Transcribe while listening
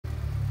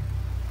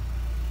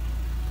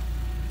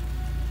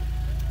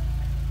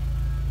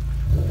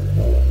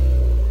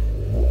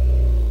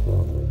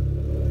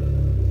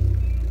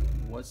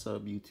What's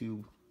up,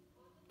 YouTube?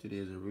 Today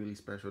is a really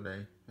special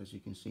day, as you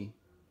can see.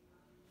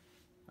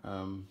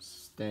 I'm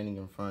standing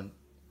in front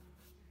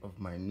of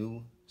my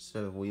new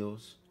set of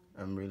wheels.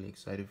 I'm really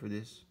excited for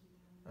this.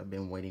 I've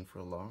been waiting for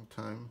a long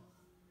time,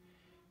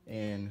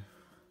 and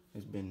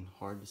it's been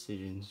hard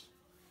decisions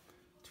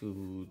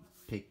to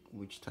pick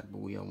which type of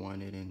wheel I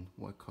wanted and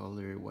what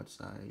color, what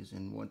size,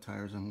 and what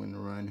tires I'm going to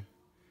run.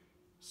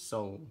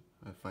 So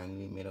I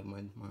finally made up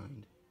my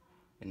mind,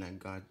 and I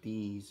got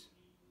these.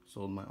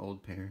 Sold my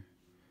old pair,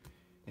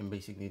 and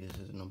basically this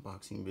is an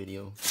unboxing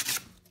video.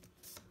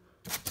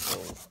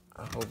 So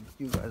I hope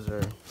you guys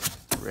are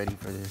ready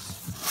for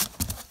this.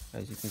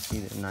 As you can see,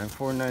 the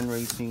 949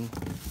 Racing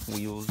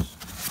wheels,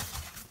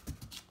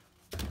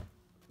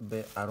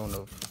 but I don't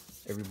know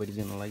if everybody's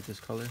gonna like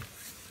this color.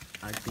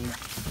 I think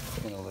it's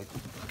gonna look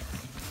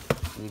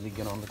really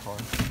good on the car.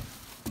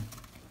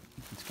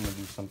 It's gonna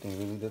be something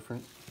really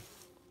different.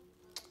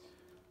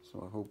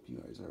 So I hope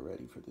you guys are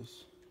ready for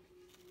this.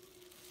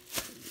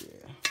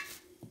 Yeah,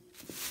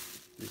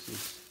 this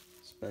is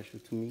special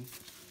to me.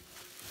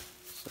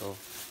 So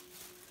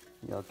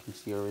y'all can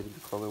see already the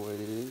color what it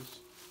is.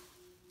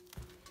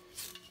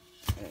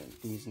 And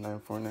these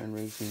 949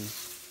 Racing,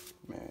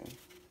 man,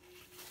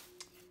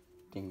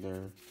 I think they're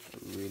a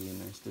really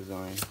nice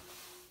design.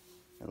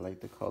 I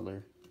like the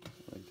color,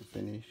 I like the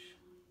finish.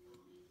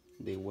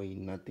 They weigh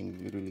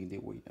nothing, literally they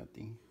weigh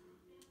nothing.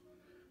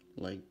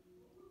 Like,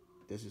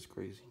 this is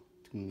crazy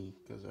to me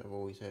because I've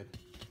always had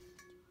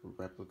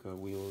replica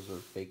wheels or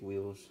fake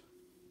wheels.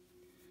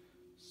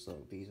 So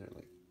these are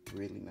like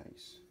really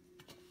nice.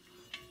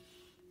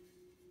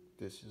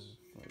 This is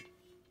like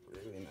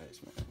really nice,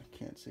 man. I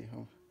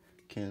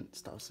can't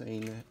stop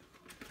saying that.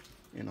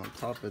 And on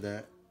top of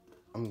that,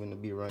 I'm gonna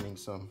be running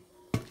some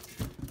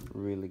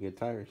really good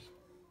tires.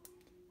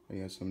 I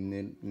got some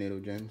Nitto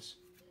Gens,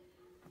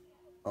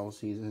 all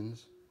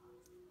seasons,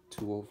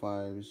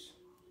 205s,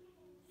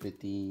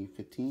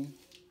 50-15.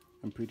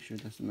 I'm pretty sure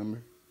that's the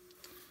number.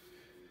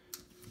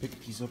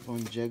 Picked these up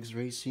on Jegs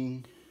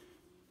Racing,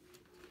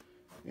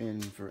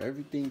 and for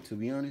everything, to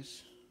be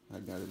honest, I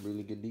got a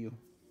really good deal.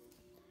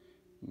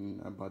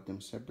 I bought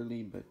them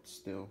separately, but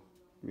still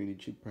really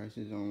cheap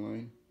prices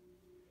online.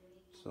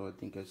 So I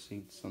think I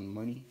saved some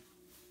money.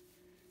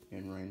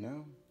 And right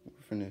now,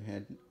 we're gonna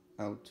head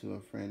out to a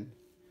friend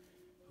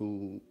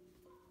who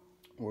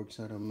works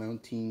at a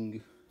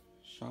mounting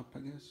shop, I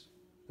guess,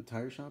 a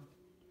tire shop.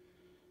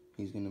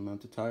 He's gonna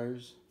mount the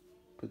tires,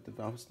 put the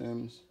valve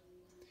stems,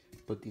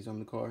 put these on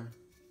the car.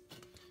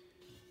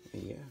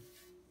 And yeah,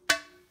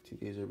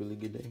 today's a really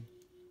good day.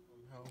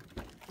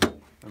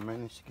 I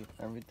managed to get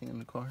everything in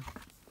the car.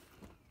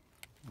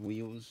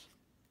 Wheels,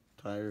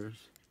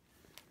 tires,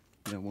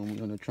 got one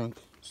wheel in the trunk,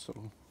 so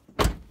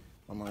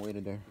on my way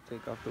to there.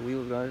 Take off the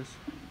wheels, guys.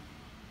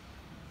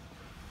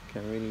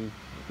 Can't really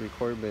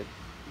record, but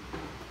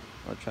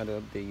I'll try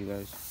to update you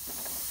guys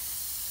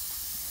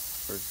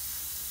first.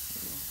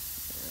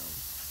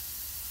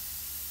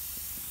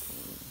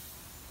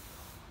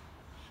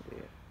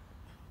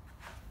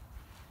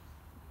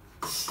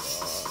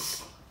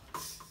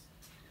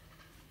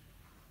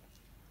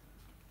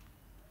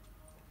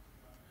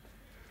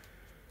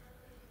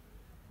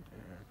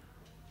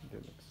 They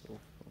look so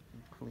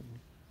fucking clean.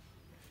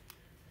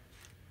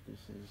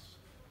 This is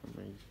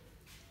amazing.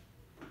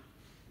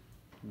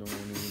 Don't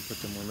even put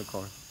them on the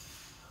car.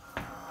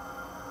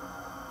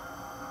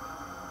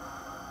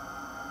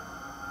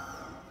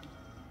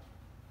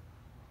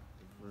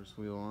 First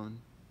wheel on.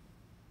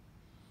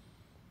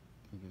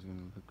 I think it's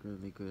gonna look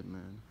really good,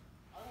 man.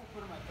 I won't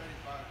put them at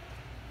 35.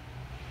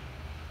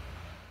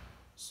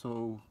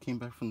 So came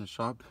back from the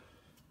shop,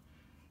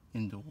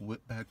 and the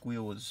back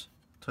wheel was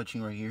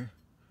touching right here.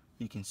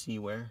 You can see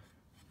where.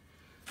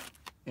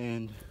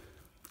 And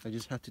I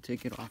just have to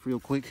take it off real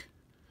quick,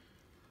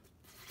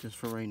 just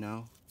for right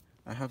now.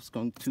 I have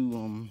skunked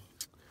two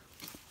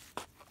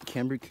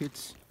camber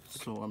kits,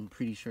 so I'm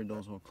pretty sure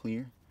those will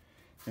clear.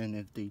 And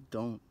if they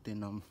don't,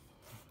 then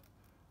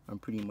I'm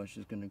pretty much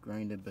just gonna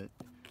grind it. But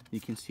you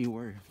can see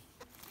where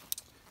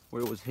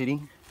it was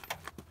hitting.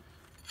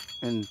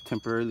 And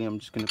temporarily, I'm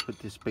just gonna put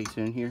this spacer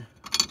in here.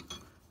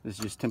 This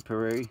is just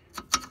temporary.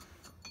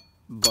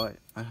 But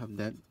I have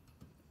the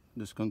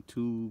skunk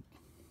 2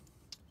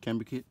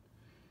 camber kit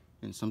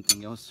and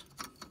something else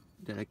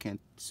that I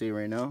can't say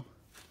right now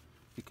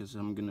because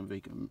I'm gonna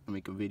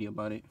make a video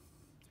about it.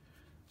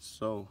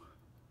 So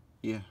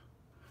yeah,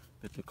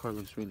 but the car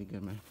looks really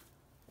good, man.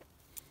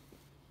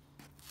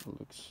 It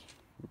looks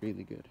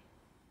really good.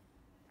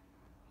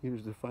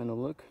 Here's the final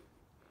look.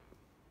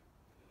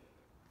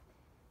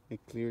 It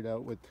cleared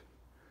out with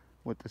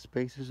the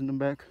spacers in the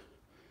back.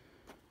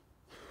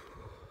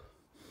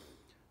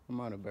 I'm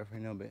out of breath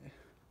right now, but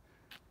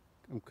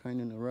I'm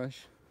kind of in a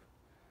rush.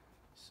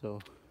 So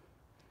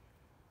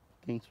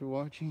thanks for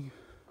watching.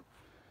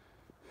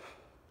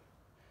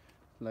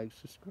 Like,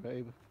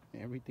 subscribe,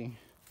 everything.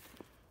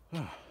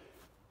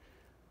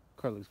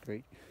 Car looks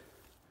great.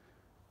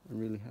 I'm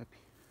really happy.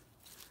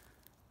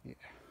 Yeah.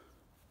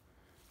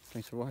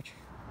 Thanks for watching.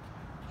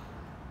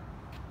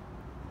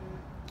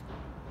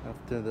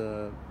 After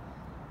the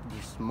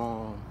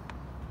small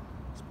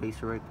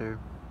spacer right there,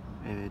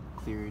 it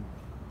cleared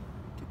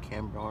the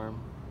camber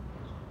arm.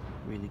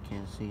 Really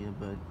can't see it,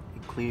 but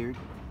it cleared.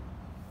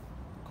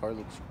 The car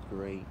looks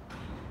great.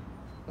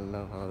 I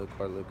love how the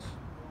car looks.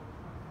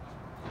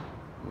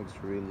 Looks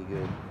really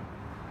good.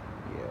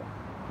 Yeah,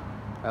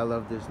 I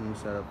love this new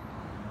setup.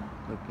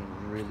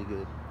 Looking really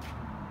good.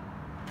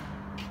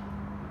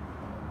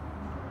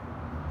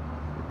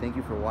 Thank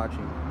you for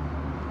watching.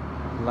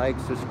 Like,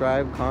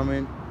 subscribe,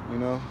 comment. You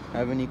know,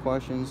 have any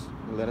questions,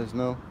 let us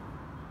know.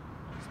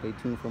 Stay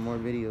tuned for more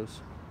videos.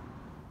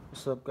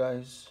 What's up,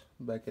 guys?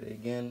 Back at it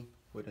again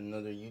with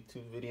another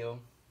YouTube video.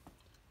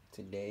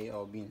 Today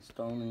I'll be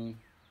installing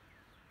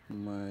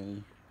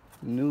my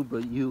new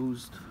but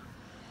used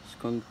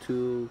Skunk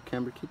 2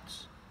 camber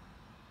kits.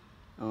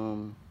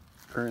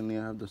 Currently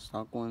I have the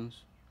stock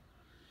ones.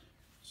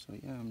 So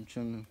yeah, I'm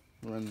trying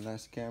to run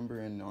less camber,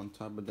 and on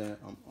top of that,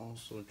 I'm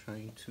also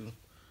trying to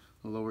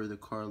lower the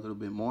car a little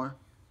bit more.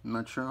 I'm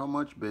not sure how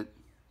much, but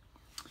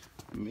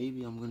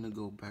maybe I'm gonna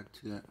go back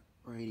to that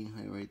riding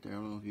height right there. I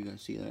don't know if you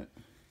guys see that.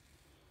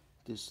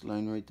 This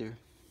line right there.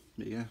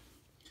 But yeah,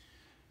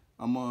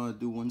 I'm gonna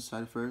do one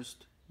side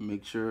first,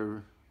 make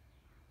sure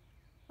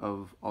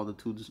of all the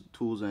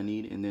tools I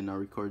need, and then I'll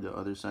record the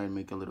other side,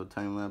 make a little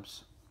time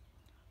lapse.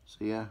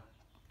 So yeah.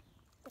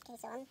 Okay,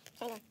 so I'm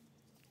trying to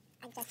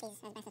adjust these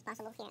as best as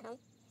possible here at home.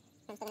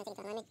 I'm still going to take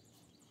it to the limit.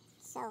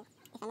 So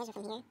if I measure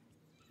from here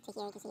to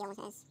here, you can see it almost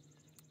has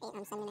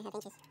 7.5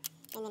 inches.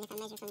 And then if I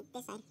measure from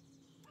this side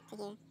to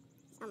here,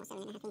 it's almost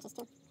 7.5 inches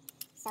too.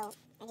 So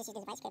I just use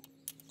this vice grip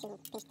to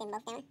pinch them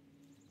both down,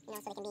 you know,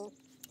 so they can be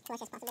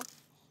flush as possible.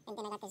 And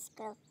then I got this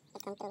screw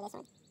that comes through this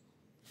one.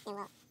 And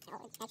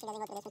well, it actually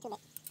doesn't go through this one too,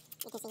 but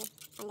you can see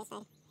on this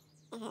side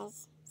it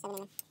has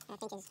 7.5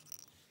 inches.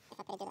 If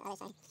I put it to the other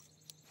side,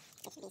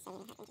 it should be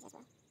 7.5 inches as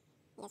well.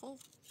 Yes, it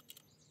is.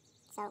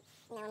 So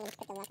now I'm going to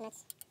put the lock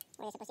nuts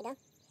where they're supposed to go,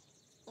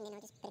 and then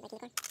I'll just put it back in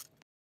the car.